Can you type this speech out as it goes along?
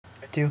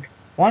2,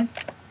 1.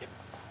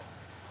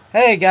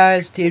 Hey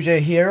guys,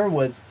 TJ here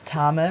with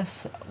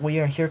Thomas. We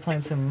are here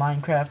playing some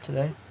Minecraft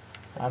today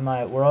on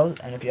my world,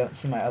 and if you haven't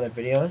seen my other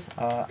videos,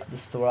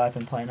 this is the world I've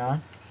been playing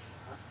on.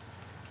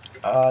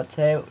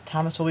 Today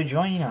Thomas will be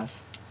joining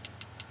us.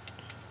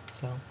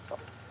 So,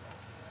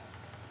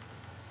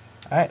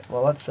 alright,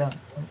 well let's,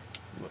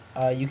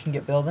 you can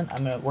get building.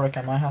 I'm gonna work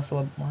on my house a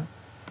little bit more,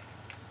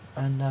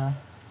 and,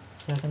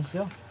 see how things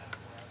go.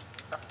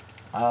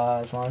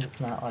 As long as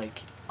it's not,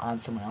 like, on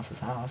someone else's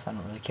house, I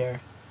don't really care.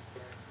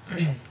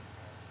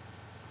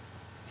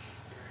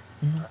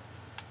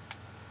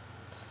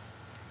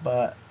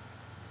 But,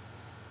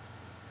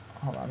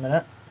 hold on a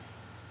minute.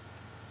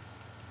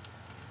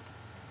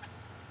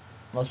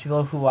 Most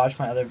people who watch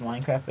my other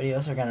Minecraft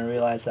videos are going to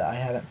realize that I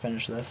haven't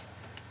finished this.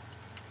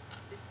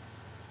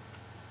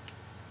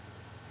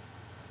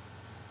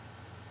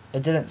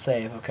 It didn't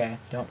save, okay?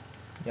 Don't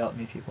yell at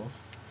me, peoples.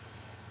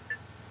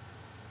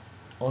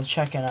 We'll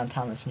check in on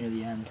Thomas near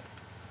the end.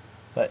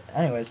 But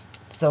anyways,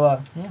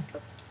 so, yeah.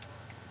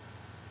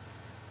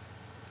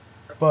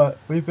 But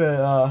we've been,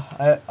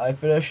 I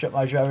finished up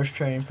my driver's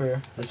training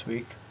for this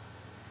week.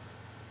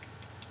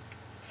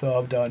 So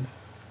I'm done.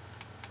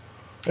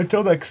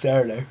 Until next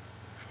Saturday.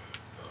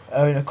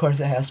 I mean, of course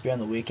it has to be on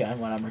the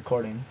weekend when I'm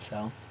recording,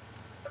 so.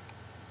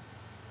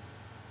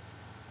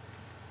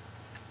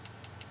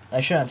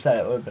 I shouldn't have said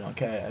it would have been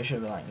okay. I should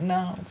have been like,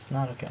 no, it's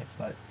not okay,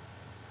 but.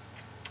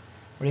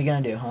 What are you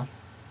gonna do, huh?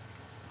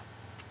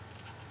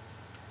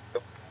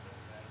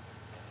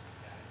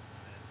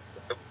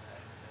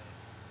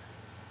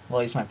 Well,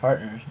 he's my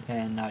partner,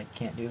 and I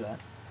can't do that.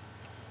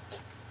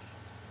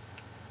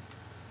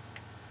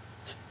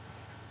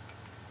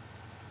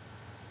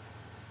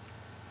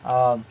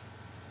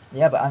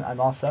 Yeah, but I'm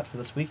all set for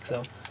this week,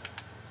 so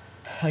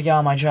I got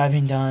all my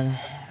driving done,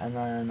 and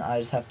then I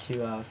just have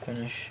to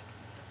finish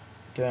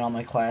doing all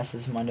my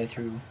classes Monday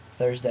through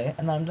Thursday,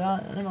 and then I'm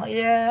done, and I'm like,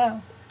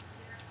 yeah!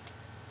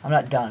 I'm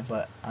not done,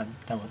 but I'm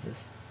done with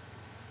this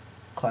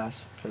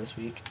class for this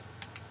week.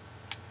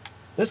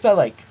 There's about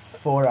like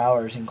 4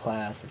 hours in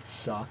class. It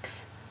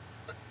sucks.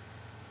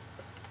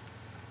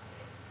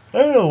 I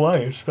don't know why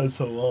it's been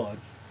so long.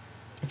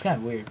 It's kind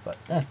of weird, but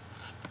eh.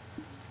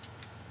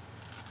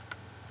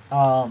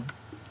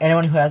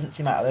 Anyone who hasn't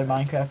seen my other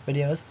Minecraft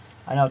videos,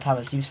 I know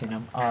Thomas, you've seen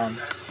them. All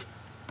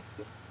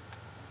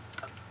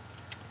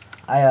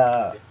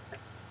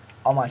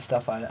my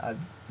stuff I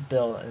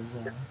built is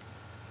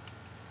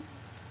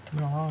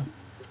coming along.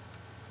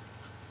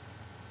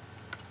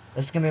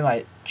 This is gonna be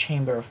my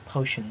chamber of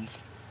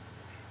potions.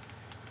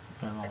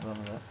 I'm all done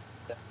with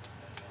it.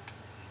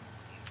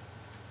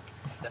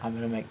 I'm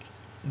gonna make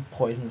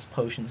poisonous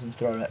potions and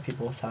throw it at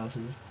people's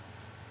houses.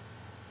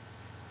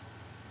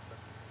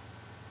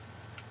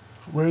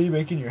 Where are you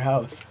making your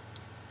house?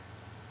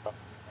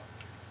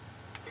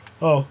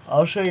 Oh,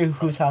 I'll show you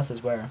whose house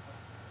is where.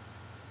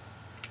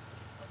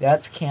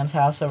 That's Cam's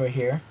house over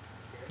here.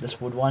 This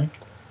wood one.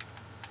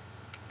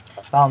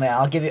 Follow me.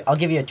 I'll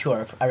give you a tour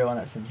of everyone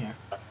that's in here.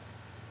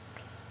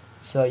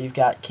 So you've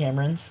got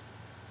Cameron's.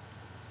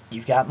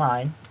 You've got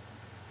mine.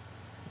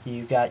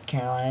 You've got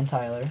Caroline and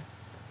Tyler,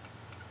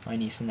 my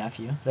niece and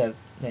nephew. They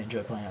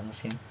enjoy playing on this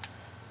game.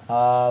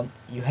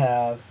 You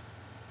have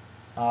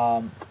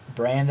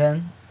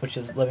Brandon, which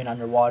is living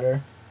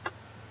underwater,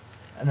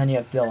 and then you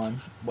have Dylan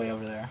way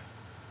over there.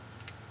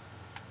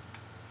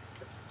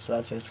 So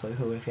that's basically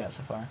who we've got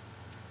so far.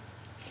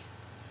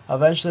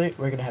 Eventually,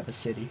 we're gonna have a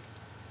city.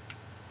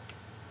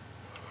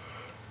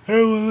 It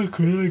will look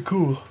really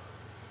cool.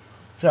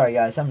 Sorry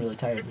guys, I'm really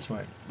tired this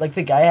morning. Like,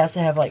 the guy has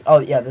to have like, oh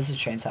yeah, this is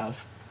Shane's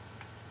house,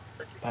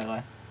 by the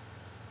way.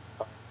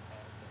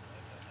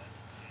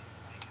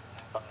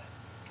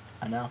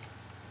 I know.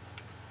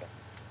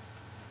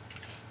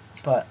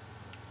 But,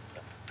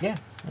 yeah,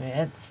 I mean,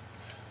 it's,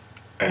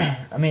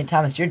 I mean,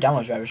 Thomas, you're done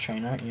with driver's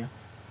training, aren't you?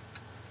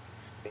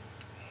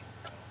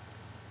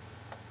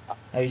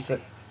 Have you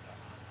still,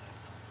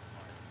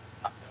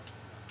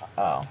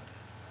 oh.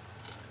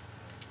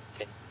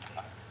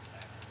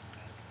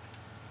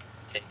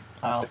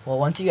 Oh, well,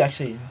 once you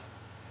actually,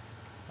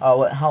 oh,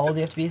 what, how old do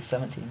you have to be?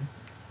 17,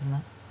 isn't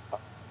it?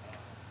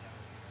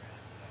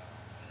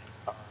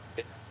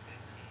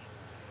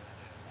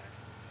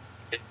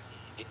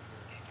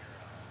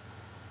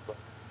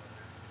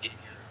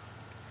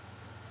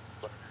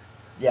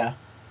 Yeah.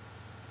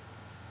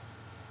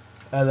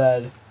 And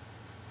then,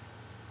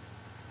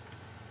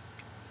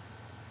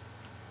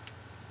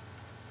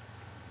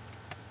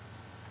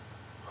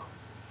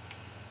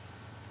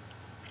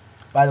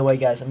 by the way,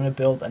 guys, I'm gonna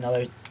build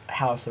another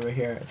house over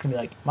here. It's gonna be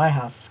like, my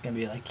house is gonna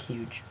be like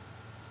huge.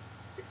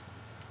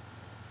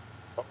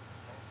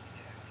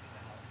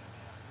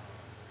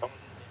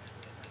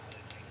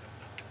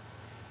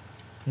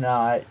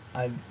 No,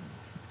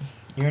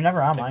 you're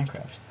never on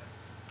Minecraft.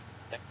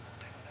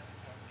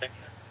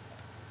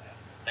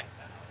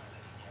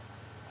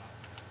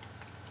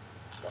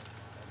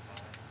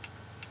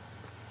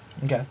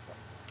 Okay.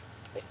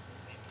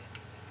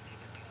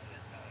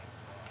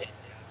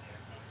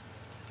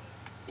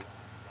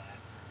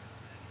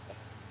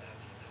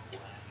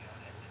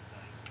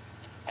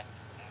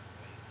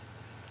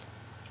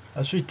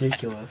 That's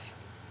ridiculous.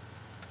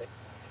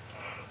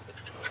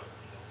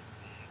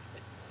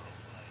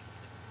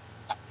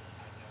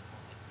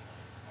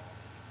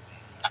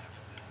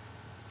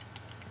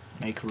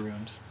 Make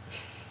rooms.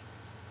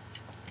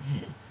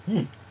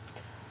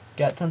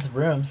 Got tons of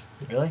rooms.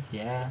 Really?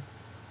 Yeah.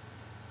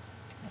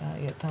 Yeah, I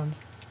get tons.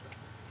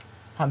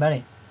 How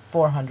many?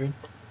 400.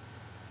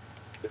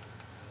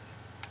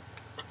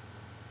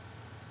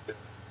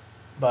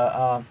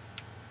 But,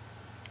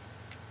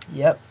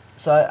 yep.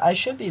 So I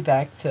should be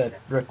back to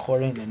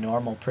recording the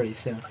normal pretty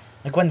soon.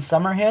 Like when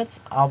summer hits,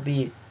 I'll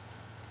be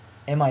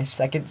in my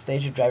second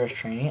stage of driver's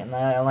training, and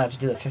then I only have to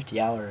do the 50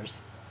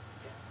 hours.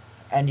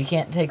 And you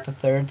can't take the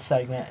third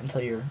segment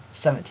until you're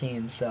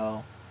 17,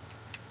 so...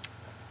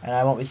 And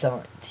I won't be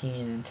 17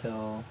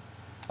 until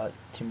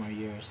 2 more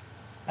years.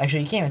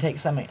 Actually, you can't even take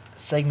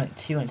segment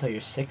 2 until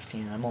you're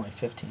 16, and I'm only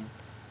 15.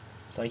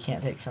 So I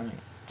can't take segment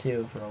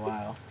 2 for a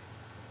while.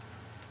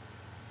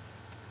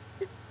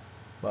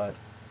 But...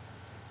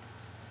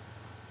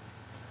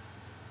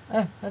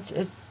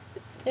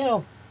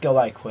 it'll go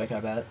by quick, I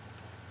bet.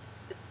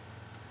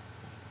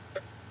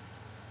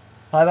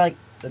 Probably like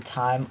the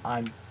time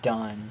I'm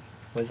done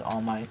with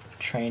all my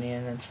training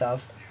and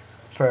stuff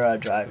for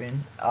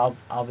driving, I'll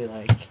be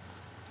like,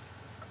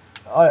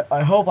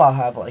 I hope I'll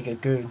have like a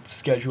good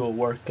schedule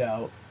worked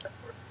out,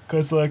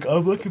 cause like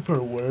I'm looking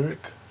for work,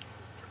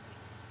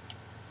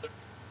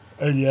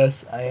 and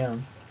yes, I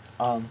am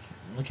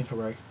looking for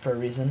work for a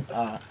reason.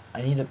 I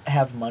need to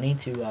have money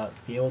to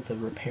be able to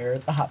repair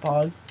the hot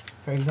dog,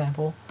 for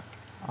example.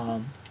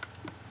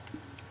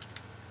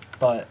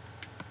 But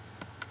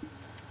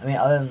I mean,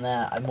 other than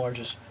that, I'm more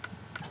just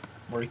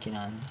working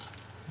on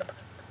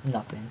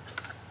nothing.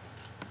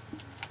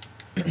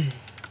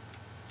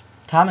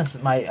 Thomas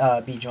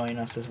might be joining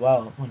us as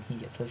well when he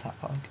gets his hot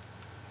dog.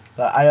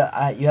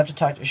 But you have to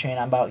talk to Shane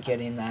about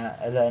getting that,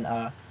 and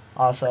then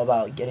also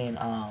about getting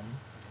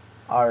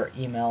our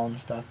email and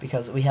stuff,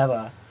 because we have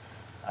an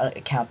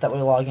account that we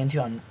log into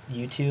on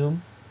YouTube,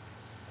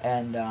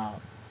 and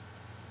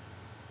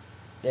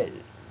it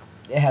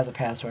has a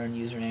password and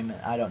username,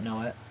 and I don't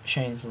know it.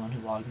 Shane's the one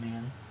who logged me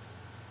in.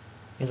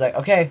 He's like,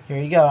 okay, here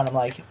you go, and I'm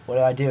like, what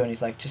do I do? And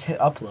he's like, just hit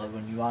upload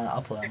when you want to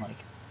upload. I'm like,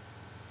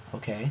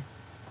 okay.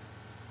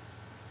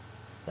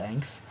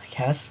 Thanks, I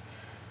guess.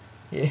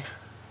 Yeah. He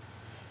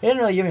didn't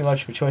really give me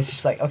much of a choice. He's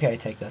just like, okay,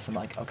 take this. I'm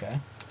like, okay.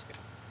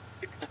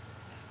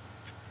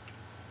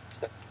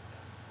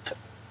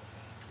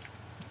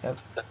 Yep.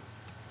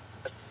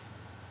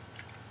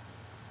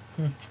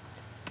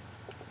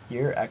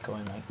 You're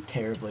echoing like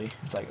terribly.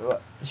 It's like,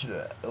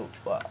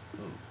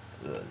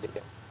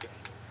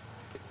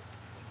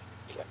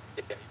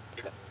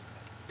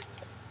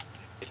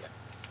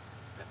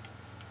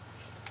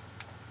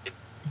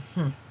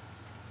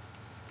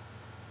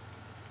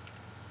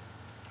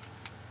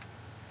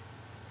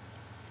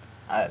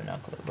 I have no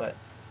clue, but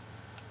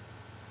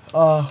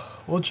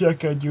we'll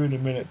check on you in a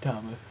minute,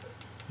 Thomas,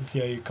 and see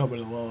how you're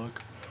coming along.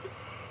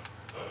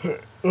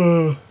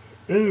 In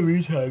the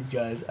meantime,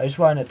 guys, I just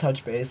wanted to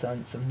touch base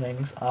on some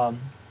things.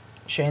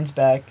 Shane's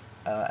back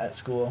at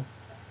school,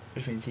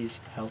 which means he's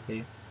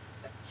healthy,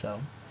 so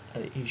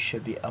he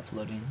should be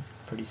uploading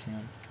pretty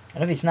soon.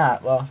 And if he's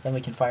not, well, then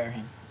we can fire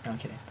him. No, I'm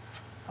kidding.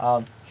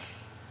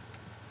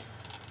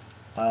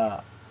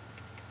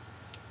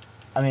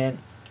 I mean,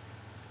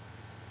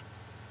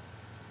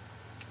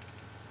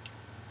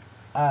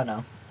 I don't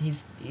know.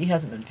 He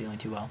hasn't been feeling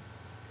too well.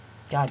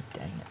 God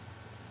dang it.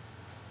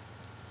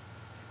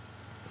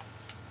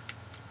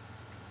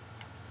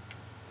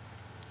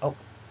 Oh.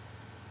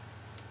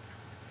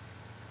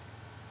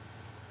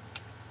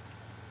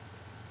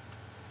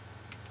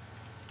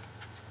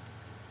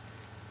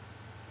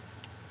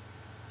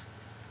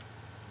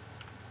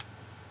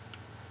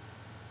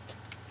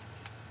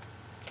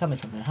 Tell me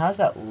something. How does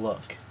that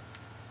look?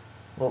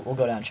 We'll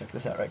go down and check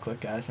this out right quick,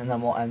 guys, and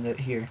then we'll end it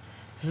here.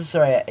 This is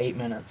already at 8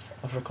 minutes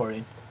of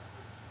recording.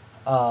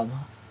 Yeah,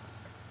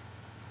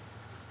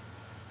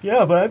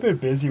 but I've been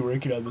busy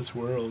working on this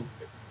world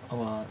a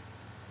lot.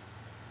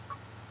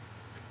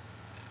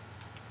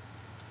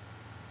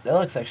 That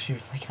looks actually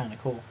really kind of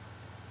cool.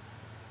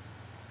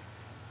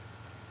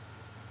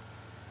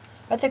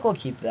 I think we'll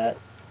keep that.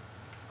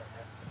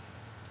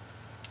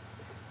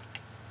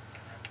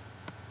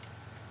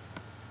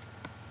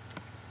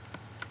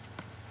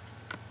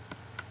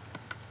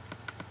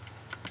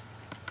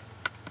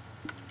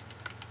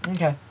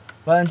 Okay.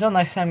 Well, until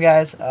next time,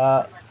 guys,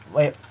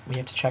 wait, we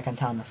have to check on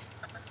Thomas.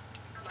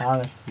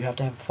 Thomas, you have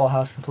to have a full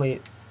house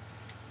complete.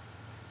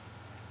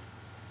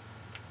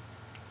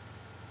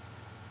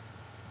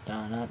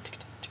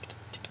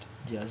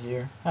 Does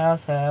your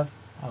house have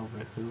a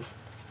roof?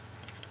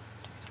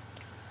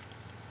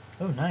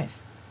 Oh,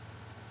 nice.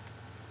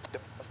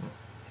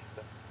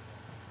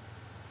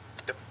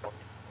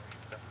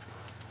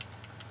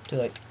 Too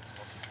late.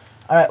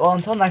 Alright, well,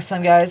 until next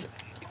time, guys,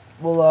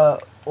 we'll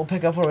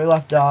pick up where we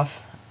left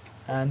off,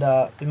 and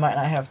we might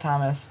not have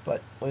Thomas,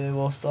 but we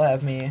will still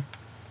have me,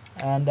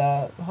 And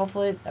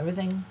hopefully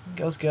everything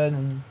goes good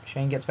and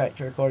Shane gets back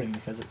to recording,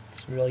 because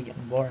it's really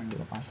getting boring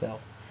doing it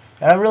myself.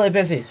 And I'm really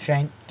busy.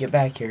 Shane, get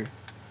back here.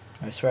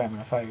 I swear I'm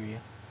gonna fire you.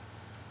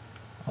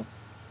 I'll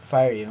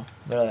fire you.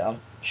 Literally, I'll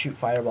shoot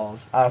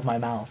fireballs out of my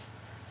mouth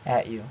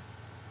at you.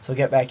 So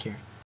get back here.